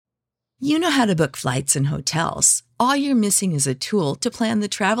You know how to book flights and hotels. All you're missing is a tool to plan the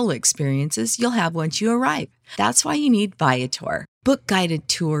travel experiences you'll have once you arrive. That's why you need Viator. Book guided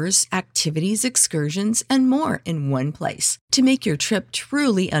tours, activities, excursions, and more in one place to make your trip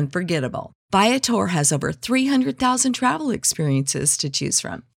truly unforgettable. Viator has over 300,000 travel experiences to choose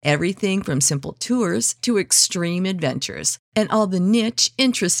from. Everything from simple tours to extreme adventures and all the niche,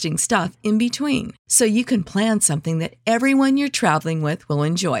 interesting stuff in between. So you can plan something that everyone you're traveling with will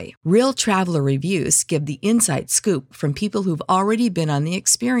enjoy. Real traveler reviews give the inside scoop from people who've already been on the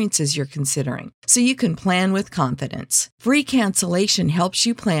experiences you're considering. So you can plan with confidence. Free cancellation helps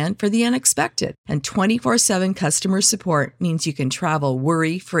you plan for the unexpected. And 24/7 customer support means you can travel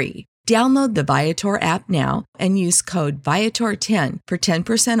worry-free. Download the Viator app now and use code Viator10 for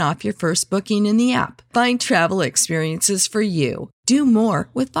 10% off your first booking in the app. Find travel experiences for you. Do more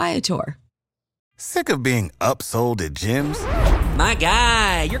with Viator. Sick of being upsold at gyms? My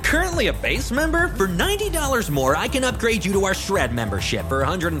guy, you're currently a base member. For $90 more, I can upgrade you to our Shred membership. For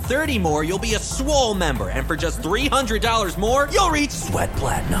 $130 more, you'll be a Swole member. And for just $300 more, you'll reach Sweat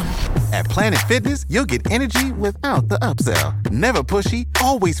Platinum. At Planet Fitness, you'll get energy without the upsell. Never pushy,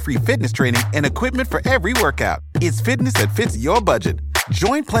 always free fitness training and equipment for every workout. It's fitness that fits your budget.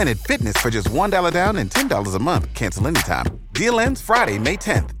 Join Planet Fitness for just $1 down and $10 a month. Cancel anytime. Deal ends Friday, May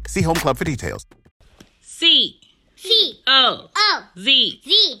 10th. See Home Club for details. C O Z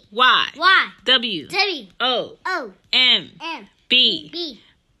Y W O M B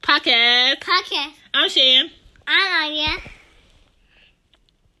Podcast. I'm Shan. I'm Anya.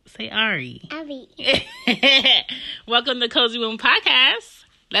 Say Ari. Abby. Welcome to Cozy Womb Podcast.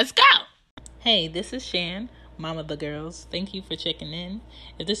 Let's go. Hey, this is Shan, mom of the girls. Thank you for checking in.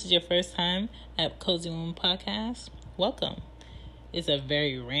 If this is your first time at Cozy Womb Podcast, welcome. It's a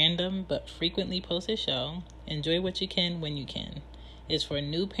very random but frequently posted show. Enjoy what you can when you can. It's for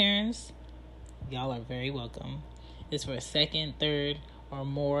new parents. Y'all are very welcome. It's for second, third, or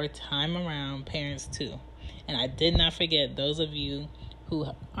more time around parents too. And I did not forget those of you who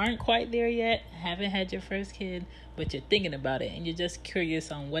aren't quite there yet, haven't had your first kid, but you're thinking about it and you're just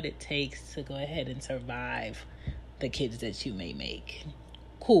curious on what it takes to go ahead and survive the kids that you may make.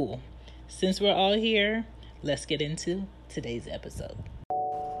 Cool. Since we're all here, let's get into today's episode.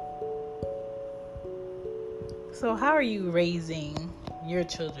 So how are you raising your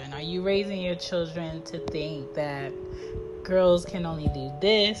children? Are you raising your children to think that girls can only do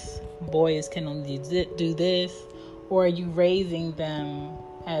this, boys can only do this? Or are you raising them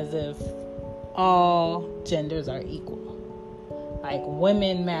as if all genders are equal? Like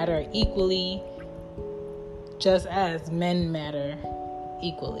women matter equally, just as men matter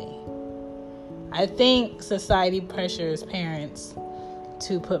equally. I think society pressures parents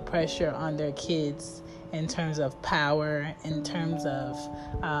to put pressure on their kids in terms of power, in terms of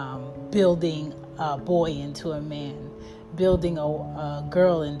building a boy into a man, building a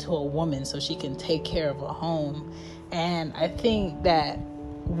girl into a woman so she can take care of a home. And I think that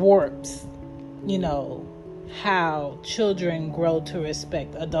warps, how children grow to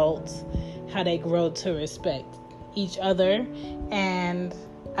respect adults, how they grow to respect each other. And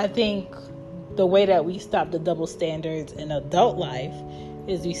I think the way that we stop the double standards in adult life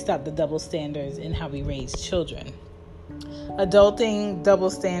is we stop the double standards in how we raise children. Adulting double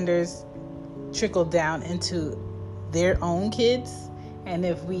standards trickle down into their own kids. And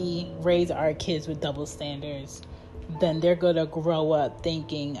if we raise our kids with double standards, then they're going to grow up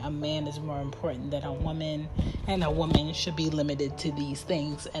thinking a man is more important than a woman, and a woman should be limited to these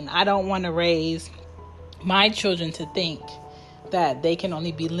things. And I don't want to raise my children to think that they can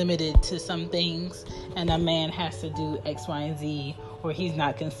only be limited to some things and a man has to do X, Y, and Z, or he's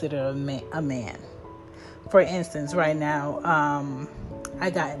not considered a man. For instance, right now, I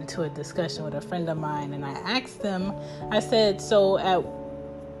got into a discussion with a friend of mine and I asked them, I said, so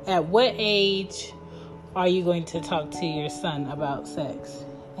at what age are you going to talk to your son about sex?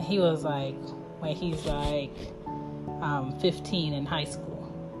 And he was like, when he's like 15 in high school.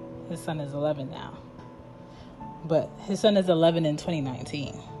 His son is 11 now. But his son is 11 in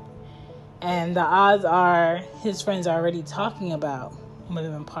 2019. And the odds are his friends are already talking about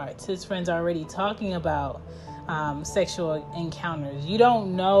moving parts. His friends are already talking about sexual encounters. You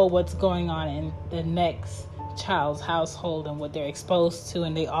don't know what's going on in the next child's household and what they're exposed to,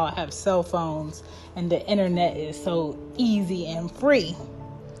 and they all have cell phones and the internet is so easy and free.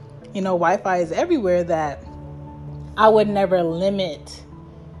 Wi-Fi is everywhere, that I would never limit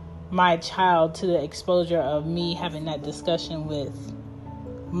my child to the exposure of me having that discussion with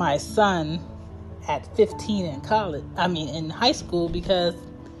my son at 15 in high school, because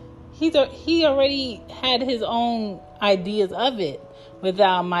he already had his own ideas of it.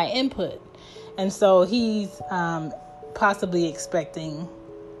 without my input. And so he's possibly expecting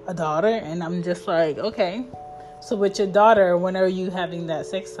a daughter, and I'm just like, okay, so with your daughter, when are you having that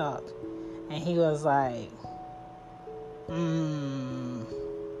sex talk? And he was like,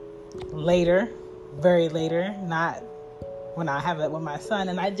 later, very later, not when I have it with my son.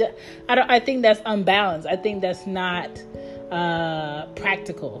 And I think that's unbalanced. I think that's not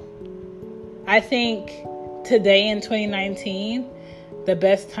practical. I think today in 2019, the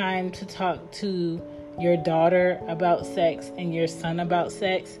best time to talk to your daughter about sex and your son about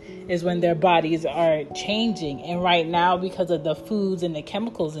sex is when their bodies are changing. And right now, because of the foods and the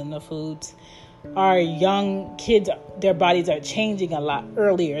chemicals in the foods, our young kids, their bodies are changing a lot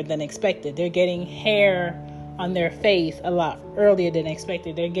earlier than expected. They're getting hair on their face a lot earlier than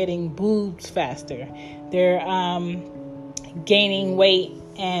expected. They're getting boobs faster. They're gaining weight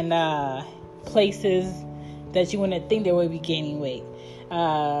and places that you wouldn't think they would be gaining weight.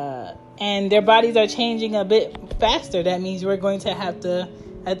 And their bodies are changing a bit faster. That means we're going to have to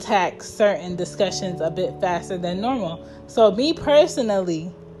attack certain discussions a bit faster than normal. So me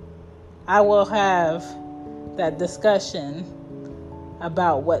personally, I will have that discussion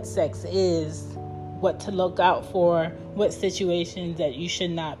about what sex is, what to look out for, what situations that you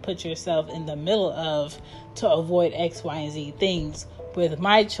should not put yourself in the middle of to avoid X, Y, and Z things with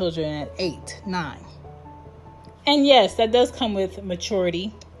my children at 8, 9. And yes, that does come with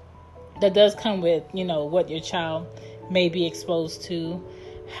maturity. That does come with, what your child may be exposed to,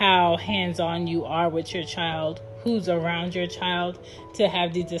 how hands-on you are with your child, who's around your child to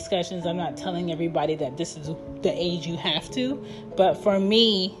have these discussions. I'm not telling everybody that this is the age you have to, but for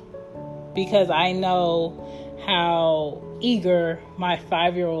me, because I know how eager my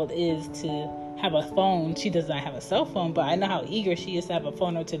 5-year-old is to have a phone. She does not have a cell phone, but I know how eager she is to have a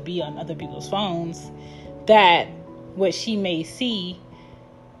phone or to be on other people's phones, that what she may see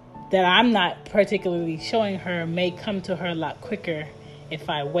that I'm not particularly showing her may come to her a lot quicker if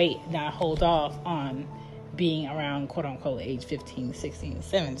I wait and I hold off on being around quote-unquote age 15, 16,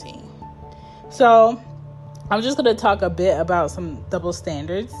 17. So I'm just going to talk a bit about some double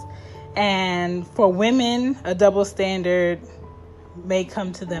standards. And for women, a double standard may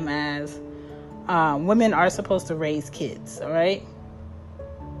come to them as women are supposed to raise kids, all right?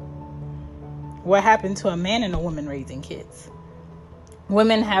 What happened to a man and a woman raising kids?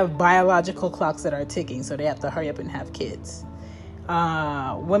 Women have biological clocks that are ticking, so they have to hurry up and have kids.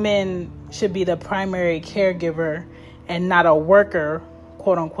 Women should be the primary caregiver and not a worker,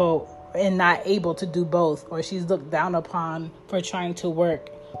 quote unquote, and not able to do both, or she's looked down upon for trying to work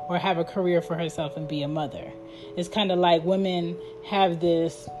or have a career for herself and be a mother. It's kind of like women have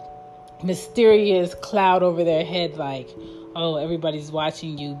this mysterious cloud over their head, like, oh, everybody's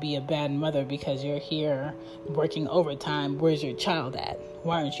watching you be a bad mother because you're here working overtime. Where's your child at?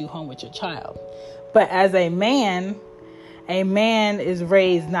 Why aren't you home with your child? But as a man is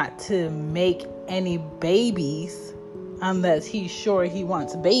raised not to make any babies unless he's sure he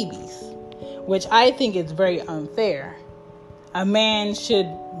wants babies, which I think is very unfair. A man should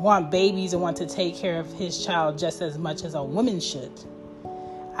want babies and want to take care of his child just as much as a woman should.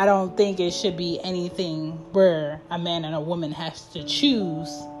 I don't think it should be anything where a man and a woman has to choose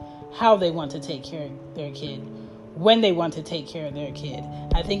how they want to take care of their kid, when they want to take care of their kid.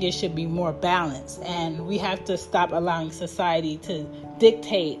 I think it should be more balanced, and we have to stop allowing society to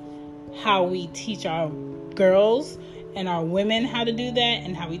dictate how we teach our girls and our women how to do that,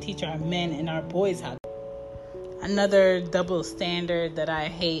 and how we teach our men and our boys how to. Another double standard that I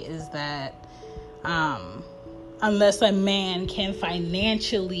hate is that unless a man can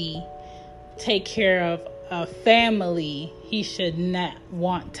financially take care of a family, he should not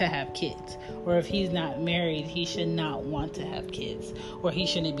want to have kids. Or if he's not married, he should not want to have kids. Or he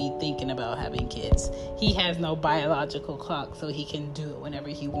shouldn't be thinking about having kids. He has no biological clock, so he can do it whenever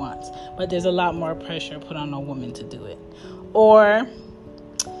he wants. But there's a lot more pressure put on a woman to do it. Or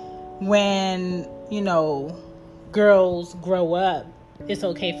when, girls grow up, it's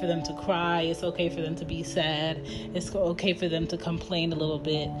okay for them to cry. It's okay for them to be sad. It's okay for them to complain a little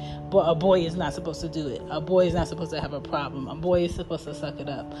bit. But a boy is not supposed to do it. A boy is not supposed to have a problem. A boy is supposed to suck it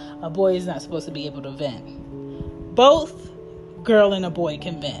up. A boy is not supposed to be able to vent. Both girl and a boy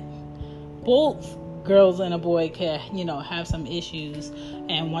can vent. Both girls and a boy can, have some issues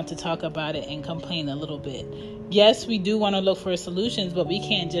and want to talk about it and complain a little bit. Yes, we do want to look for solutions, but we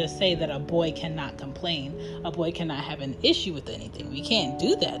can't just say that a boy cannot complain. A boy cannot have an issue with anything. We can't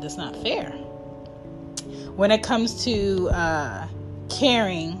do that. That's not fair. When it comes to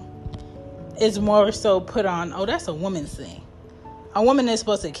caring, it's more so put on, oh, that's a woman's thing. A woman is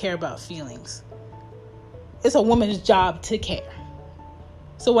supposed to care about feelings. It's a woman's job to care.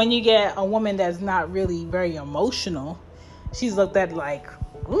 So when you get a woman that's not really very emotional, she's looked at like,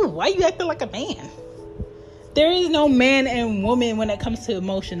 ooh, why you acting like a man? There is no man and woman when it comes to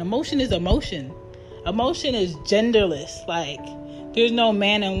emotion. Emotion is emotion. Emotion is genderless. Like, there's no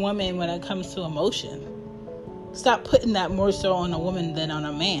man and woman when it comes to emotion. Stop putting that more so on a woman than on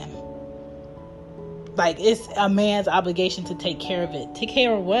a man. Like, it's a man's obligation to take care of it. Take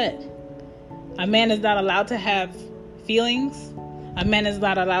care of what? A man is not allowed to have feelings. A man is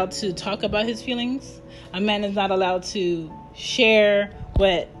not allowed to talk about his feelings. A man is not allowed to share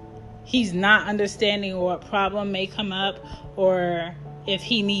what he's not understanding or what problem may come up, or if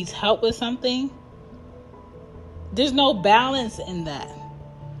he needs help with something. There's no balance in that.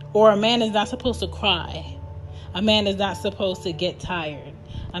 Or a man is not supposed to cry. A man is not supposed to get tired.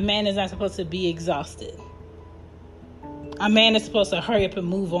 A man is not supposed to be exhausted. A man is supposed to hurry up and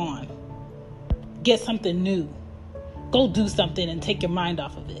move on. Get something new. Go do something and take your mind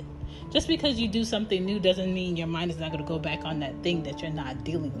off of it. Just because you do something new doesn't mean your mind is not going to go back on that thing that you're not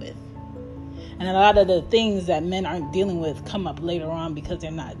dealing with. And a lot of the things that men aren't dealing with come up later on because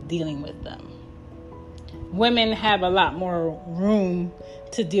they're not dealing with them. Women have a lot more room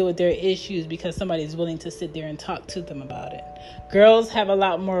to deal with their issues because somebody's willing to sit there and talk to them about it. Girls have a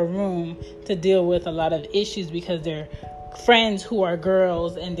lot more room to deal with a lot of issues because their friends who are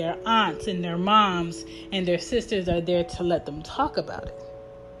girls and their aunts and their moms and their sisters are there to let them talk about it.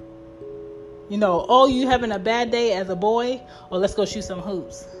 You know, oh, you having a bad day as a boy? Or let's go shoot some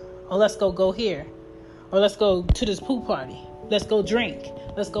hoops. Or let's go here. Or let's go to this pool party. Let's go drink.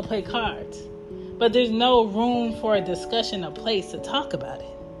 Let's go play cards. But there's no room for a discussion, a place to talk about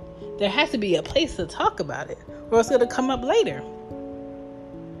it. There has to be a place to talk about it, or it's going to come up later.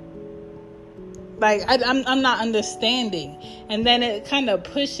 Like, I'm not understanding. And then it kind of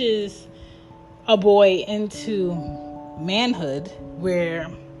pushes a boy into manhood, where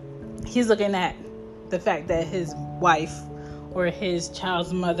he's looking at the fact that his wife or his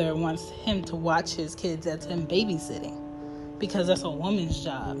child's mother wants him to watch his kids as him babysitting, because that's a woman's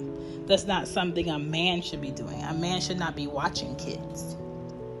job. That's not something a man should be doing. A man should not be watching kids.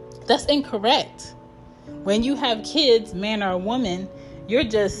 That's incorrect. When you have kids, man or woman, you're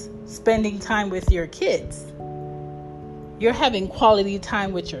just spending time with your kids. You're having quality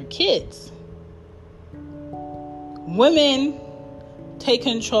time with your kids. Women take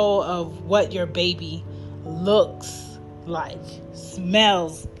control of what your baby looks like,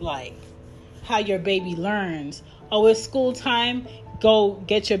 smells like, how your baby learns. Oh, it's school time. Go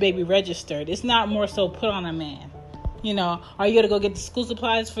get your baby registered. It's not more so put on a man. You know, are you going to go get the school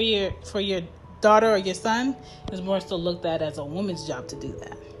supplies for your daughter or your son? It's more so looked at as a woman's job to do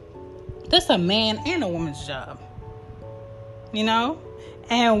that. That's a man and a woman's job. You know?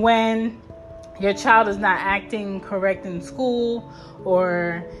 And when your child is not acting correct in school,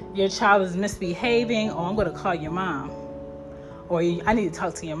 or your child is misbehaving, oh, I'm going to call your mom. Or I need to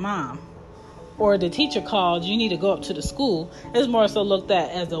talk to your mom. Or the teacher called, you need to go up to the school. It's more so looked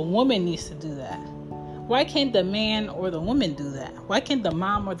at as a woman needs to do that. Why can't the man or the woman do that? Why can't the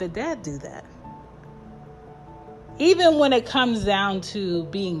mom or the dad do that? Even when it comes down to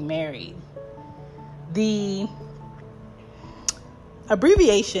being married, the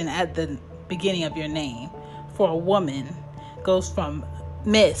abbreviation at the beginning of your name for a woman goes from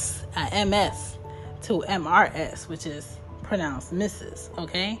Miss, MS, to MRS, which is pronounced Mrs.,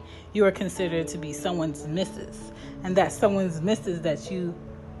 okay? You are considered to be someone's Mrs. And that someone's Mrs. that you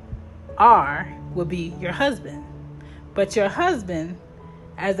are will be your husband. But your husband,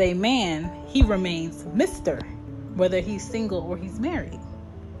 as a man, he remains Mr., whether he's single or he's married.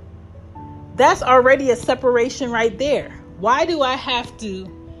 That's already a separation right there. Why do I have to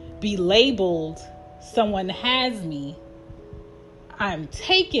be labeled someone has me? I'm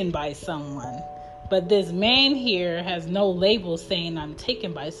taken by someone. But this man here has no label saying I'm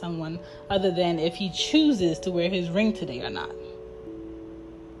taken by someone, other than if he chooses to wear his ring today or not.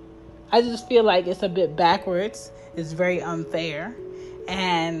 I just feel like it's a bit backwards. It's very unfair.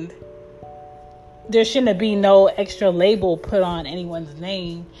 And there shouldn't be no extra label put on anyone's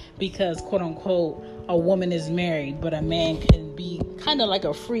name because, quote unquote, a woman is married, but a man can be kind of like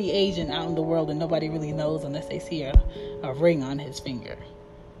a free agent out in the world and nobody really knows unless they see a ring on his finger.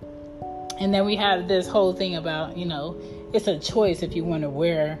 And then we have this whole thing about, you know, it's a choice if you want to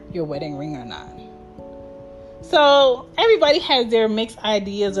wear your wedding ring or not. So everybody has their mixed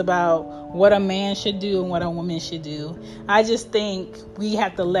ideas about what a man should do and what a woman should do. I just think we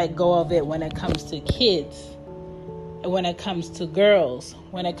have to let go of it when it comes to kids, when it comes to girls,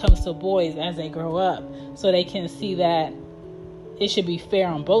 when it comes to boys as they grow up, so they can see that it should be fair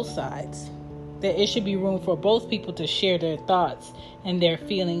on both sides. That it should be room for both people to share their thoughts and their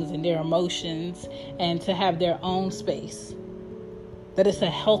feelings and their emotions and to have their own space. That it's a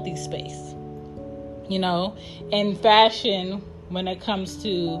healthy space. You know, in fashion, when it comes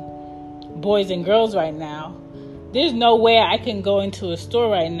to boys and girls right now, there's no way I can go into a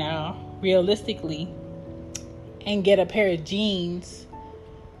store right now, realistically, and get a pair of jeans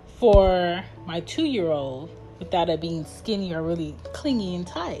for my 2-year-old without it being skinny or really clingy and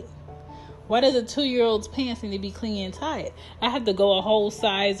tight. Why does a 2-year-old's pants need to be clingy and tight? I have to go a whole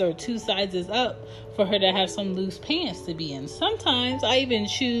size or 2 sizes up for her to have some loose pants to be in. Sometimes I even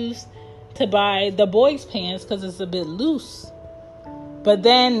choose to buy the boys' pants because it's a bit loose. But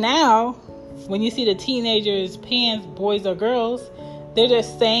then now, when you see the teenagers' pants, boys or girls, they're the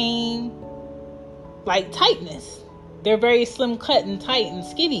same, like, tightness. They're very slim cut and tight and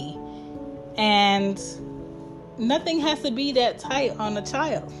skinny. And nothing has to be that tight on a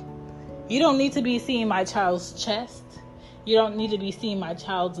child. You don't need to be seeing my child's chest. You don't need to be seeing my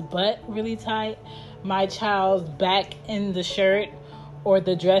child's butt really tight. My child's back in the shirt or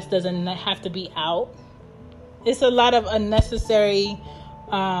the dress doesn't have to be out. It's a lot of unnecessary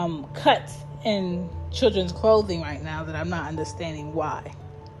cuts in children's clothing right now that I'm not understanding why.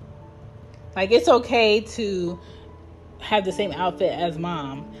 Like, it's okay to have the same outfit as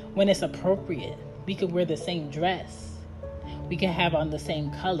mom when it's appropriate. We could wear the same dress. We can have on the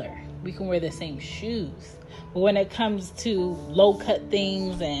same color. We can wear the same shoes. But when it comes to low-cut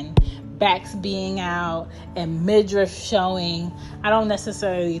things and backs being out and midriff showing, I don't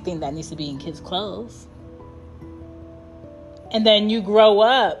necessarily think that needs to be in kids' clothes. And then you grow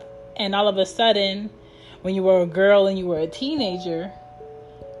up, and all of a sudden, when you were a girl and you were a teenager,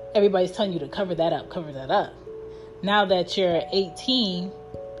 everybody's telling you to cover that up, cover that up. Now that you're 18,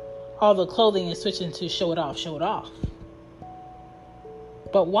 all the clothing is switching to show it off, show it off.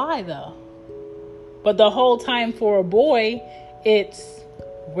 But why, though? But the whole time for a boy, it's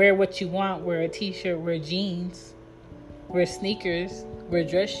wear what you want, wear a t-shirt, wear jeans, wear sneakers, wear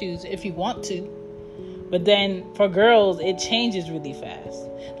dress shoes if you want to. But then for girls, it changes really fast.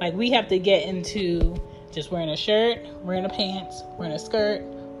 Like, we have to get into just wearing a shirt, wearing a pants, wearing a skirt,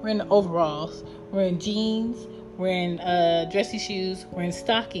 wearing overalls, wearing jeans, wearing dressy shoes, wearing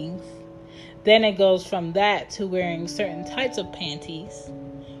stockings. Then it goes from that to wearing certain types of panties,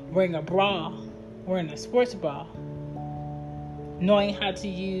 wearing a bra, wearing a sports bra, knowing how to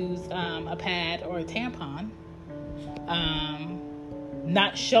use a pad or a tampon,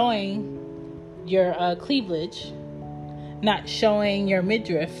 not showing your cleavage, not showing your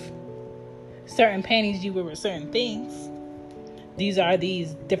midriff, certain panties you wear with certain things. These are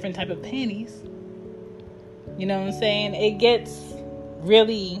these different type of panties. You know what I'm saying? It gets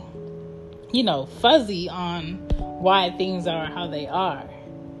really, fuzzy on why things are how they are.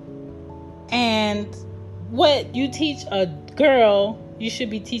 And what you teach a girl, you should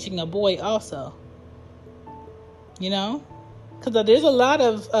be teaching a boy also. Because there's a lot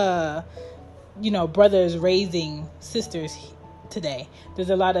of, brothers raising sisters today. There's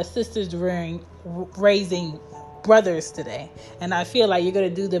a lot of sisters raising brothers today. And I feel like you're going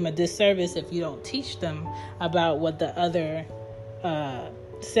to do them a disservice if you don't teach them about what the other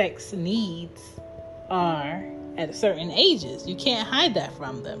sex needs are at certain ages. You can't hide that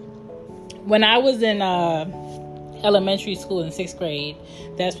from them. When I was in elementary school in 6th grade,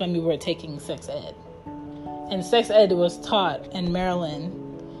 that's when we were taking sex ed. And sex ed was taught in Maryland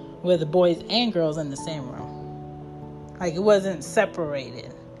with boys and girls in the same room. Like, it wasn't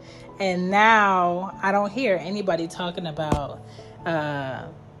separated. And now I don't hear anybody talking about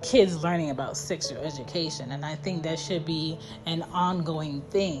kids learning about sexual education. And I think that should be an ongoing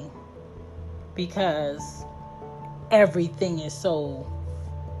thing, because everything is so,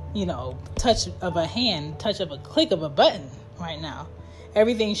 touch of a hand, touch of a click of a button right now.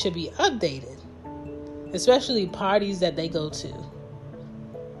 Everything should be updated, especially parties that they go to.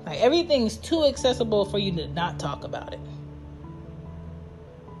 Like, everything's too accessible for you to not talk about it.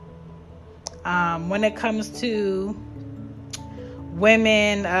 When it comes to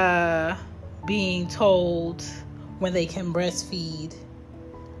women being told when they can breastfeed,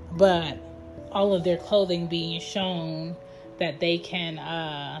 but all of their clothing being shown, that they can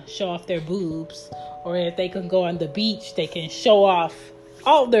show off their boobs, or if they can go on the beach, they can show off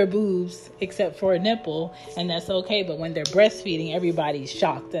all their boobs except for a nipple, and that's okay. But when they're breastfeeding, everybody's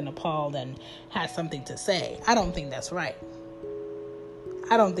shocked and appalled and has something to say. I don't think that's right.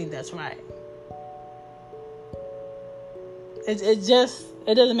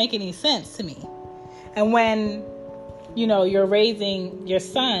 It doesn't make any sense to me. And when you're raising your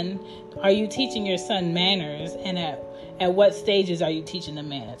son, are you teaching your son manners? And At what stages are you teaching the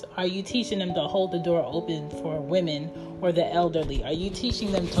manners? Are you teaching them to hold the door open for women or the elderly? Are you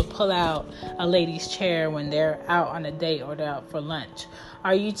teaching them to pull out a lady's chair when they're out on a date or they're out for lunch?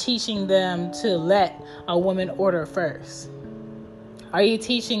 Are you teaching them to let a woman order first? Are you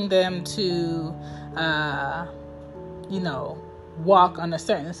teaching them to, walk on a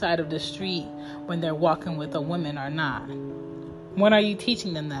certain side of the street when they're walking with a woman or not? When are you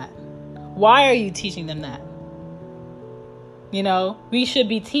teaching them that? Why are you teaching them that? We should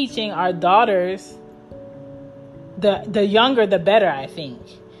be teaching our daughters, the younger the better, I think.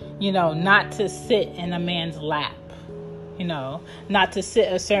 Not to sit in a man's lap. Not to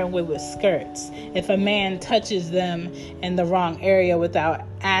sit a certain way with skirts. If a man touches them in the wrong area without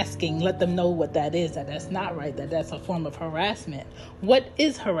asking, let them know what that is, that's not right, that's a form of harassment. What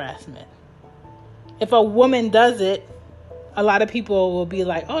is harassment? If a woman does it, a lot of people will be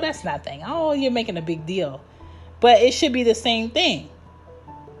like, oh, that's nothing. Oh, you're making a big deal. But it should be the same thing.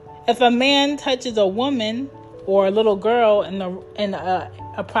 If a man touches a woman or a little girl in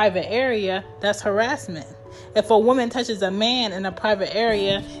a private area, that's harassment. If a woman touches a man in a private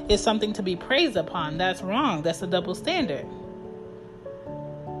area, it's something to be praised upon. That's wrong. That's a double standard.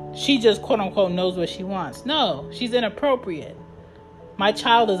 She just, quote unquote, knows what she wants. No, she's inappropriate. My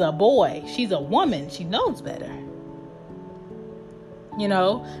child is a boy. She's a woman. She knows better.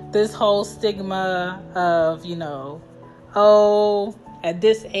 This whole stigma of, at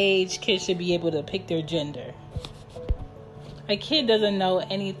this age, kids should be able to pick their gender. A kid doesn't know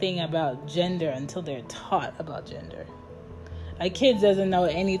anything about gender until they're taught about gender. A kid doesn't know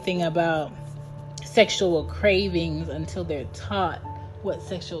anything about sexual cravings until they're taught what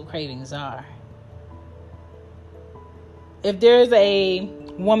sexual cravings are. If there's a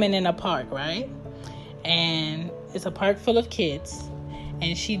woman in a park, right? And it's a park full of kids,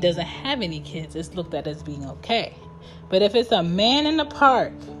 and she doesn't have any kids, it's looked at as being okay. But if it's a man in the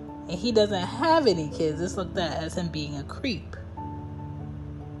park and he doesn't have any kids, it's looked at as him being a creep.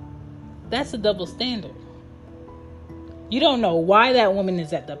 That's a double standard. You don't know why that woman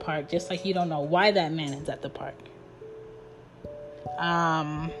is at the park, just like you don't know why that man is at the park.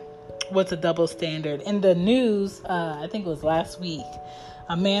 What's a double standard? In the news, I think it was last week,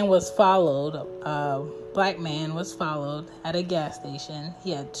 a man was followed, a black man was followed at a gas station.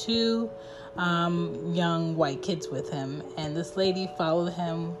 He had two young white kids with him, and this lady followed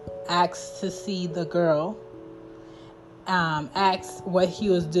him, asked to see the girl, asked what he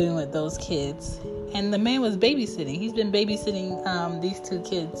was doing with those kids, and the man was babysitting. He's been babysitting these two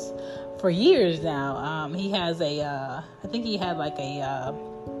kids for years now. He has I think he had like a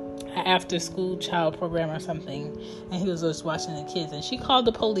after school child program or something, and he was just watching the kids, and she called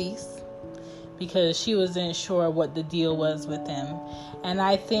the police because she wasn't sure what the deal was with him. And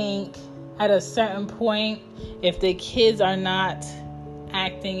I think at a certain point, if the kids are not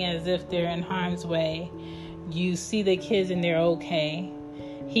acting as if they're in harm's way, you see the kids and they're okay,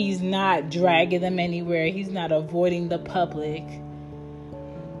 he's not dragging them anywhere, he's not avoiding the public,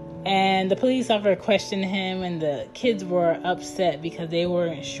 and the police officer questioned him, and the kids were upset because they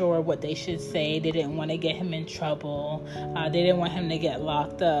weren't sure what they should say. They didn't want to get him in trouble. They didn't want him to get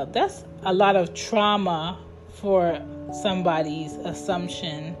locked up. That's a lot of trauma for somebody's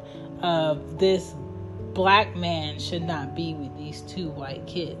assumption of this black man should not be with these two white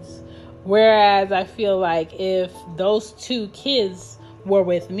kids. Whereas I feel like if those two kids were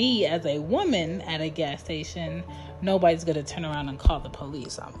with me as a woman at a gas station, nobody's going to turn around and call the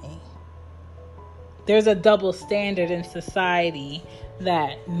police on me. There's a double standard in society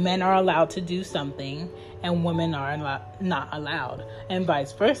that men are allowed to do something and women are not allowed, and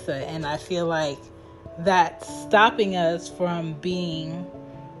vice versa. And I feel like that's stopping us from being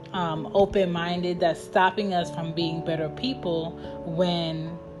open-minded. That's stopping us from being better people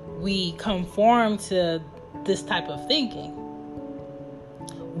when we conform to this type of thinking.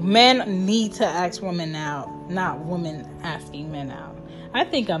 Men need to ask women out, not women asking men out. I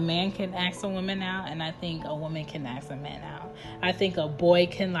think a man can ask a woman out, and I think a woman can ask a man out. I think a boy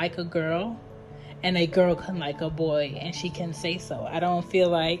can like a girl, and a girl can like a boy, and she can say so. I don't feel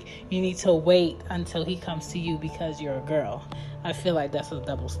like you need to wait until he comes to you because you're a girl. I feel like that's a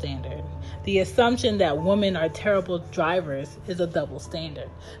double standard. The assumption that women are terrible drivers is a double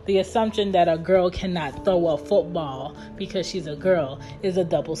standard. The assumption that a girl cannot throw a football because she's a girl is a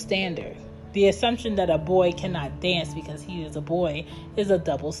double standard. The assumption that a boy cannot dance because he is a boy is a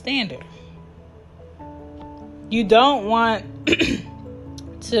double standard. You don't want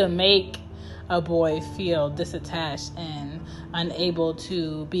to make a boy feel disattached and unable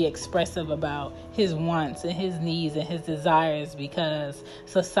to be expressive about his wants and his needs and his desires because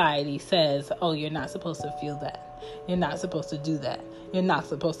society says, oh, you're not supposed to feel that. You're not supposed to do that. You're not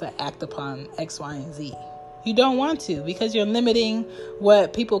supposed to act upon X, Y, and Z. You don't want to, because you're limiting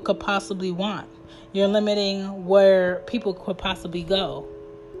what people could possibly want. You're limiting where people could possibly go.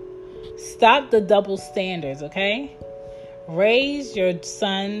 Stop the double standards, okay? Raise your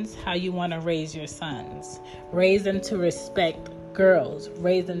sons how you want to raise your sons. Raise them to respect girls.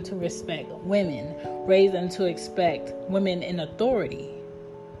 Raise them to respect women. Raise them to expect women in authority.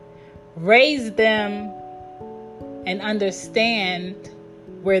 Raise them and understand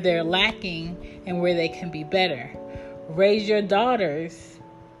where they're lacking and where they can be better. Raise your daughters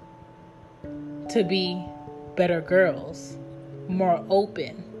to be better girls, more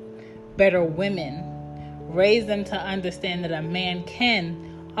open, better women. Raise them to understand that a man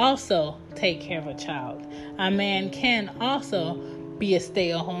can also take care of a child. A man can also be a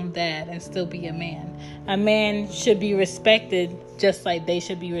stay-at-home dad and still be a man. A man should be respected just like they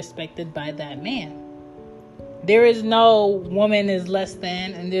should be respected by that man. There is no woman is less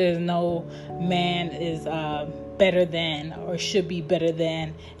than, and there is no man is better than or should be better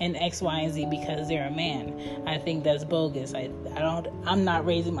than in X, Y, and Z because they're a man. I think that's bogus. I'm not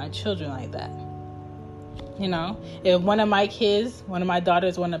raising my children like that. You know, if one of my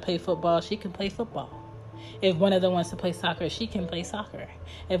daughters want to play football, she can play football. If one of them wants to play soccer, she can play soccer.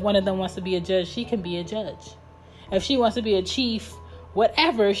 If one of them wants to be a judge, she can be a judge. If she wants to be a chief,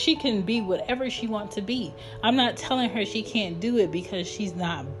 whatever, she can be whatever she wants to be. I'm not telling her she can't do it because she's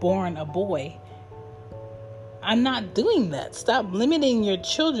not born a boy. I'm not doing that. Stop limiting your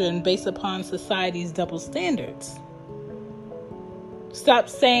children based upon society's double standards. Stop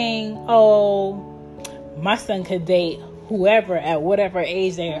saying, oh, my son could date whoever at whatever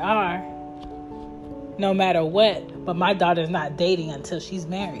age they are, no matter what, but my daughter's not dating until she's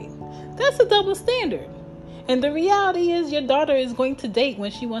married. That's a double standard. And the reality is your daughter is going to date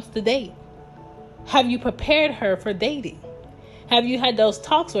when she wants to date. Have you prepared her for dating? Have you had those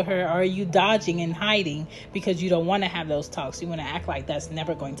talks with her, or are you dodging and hiding because you don't want to have those talks? You want to act like that's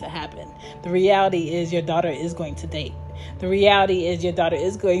never going to happen. The reality is your daughter is going to date. The reality is your daughter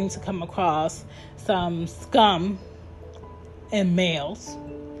is going to come across some scum and males,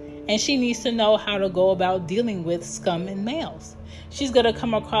 and she needs to know how to go about dealing with scum and males. She's going to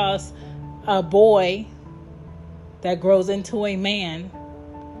come across a boy that grows into a man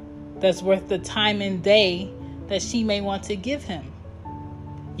that's worth the time and day that she may want to give him.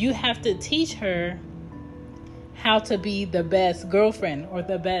 You have to teach her how to be the best girlfriend or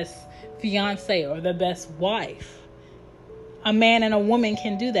the best fiance or the best wife. A man and a woman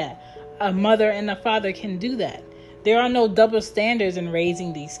can do that. A mother and a father can do that. There are no double standards in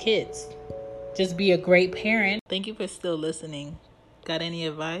raising these kids. Just be a great parent. Thank you for still listening. Got any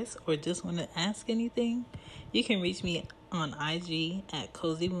advice or just want to ask anything? You can reach me on IG at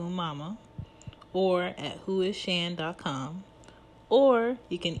Cozy Womb Mama or at whoisshan.com, or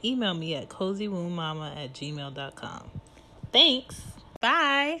you can email me at cozywombbmama@gmail.com. Thanks.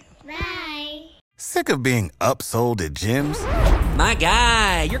 Bye. Bye. Sick of being upsold at gyms? My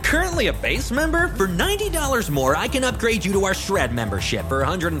guy, you're currently a base member? For $90 more, I can upgrade you to our Shred membership. For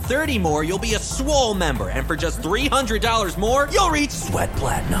 $130 more, you'll be a Swole member. And for just $300 more, you'll reach Sweat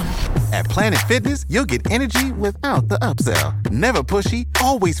Platinum. At Planet Fitness, you'll get energy without the upsell. Never pushy,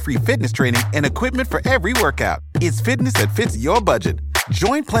 always free fitness training and equipment for every workout. It's fitness that fits your budget.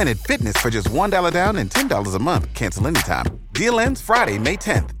 Join Planet Fitness for just $1 down and $10 a month. Cancel anytime. Deal ends Friday, May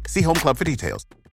 10th. See Home Club for details.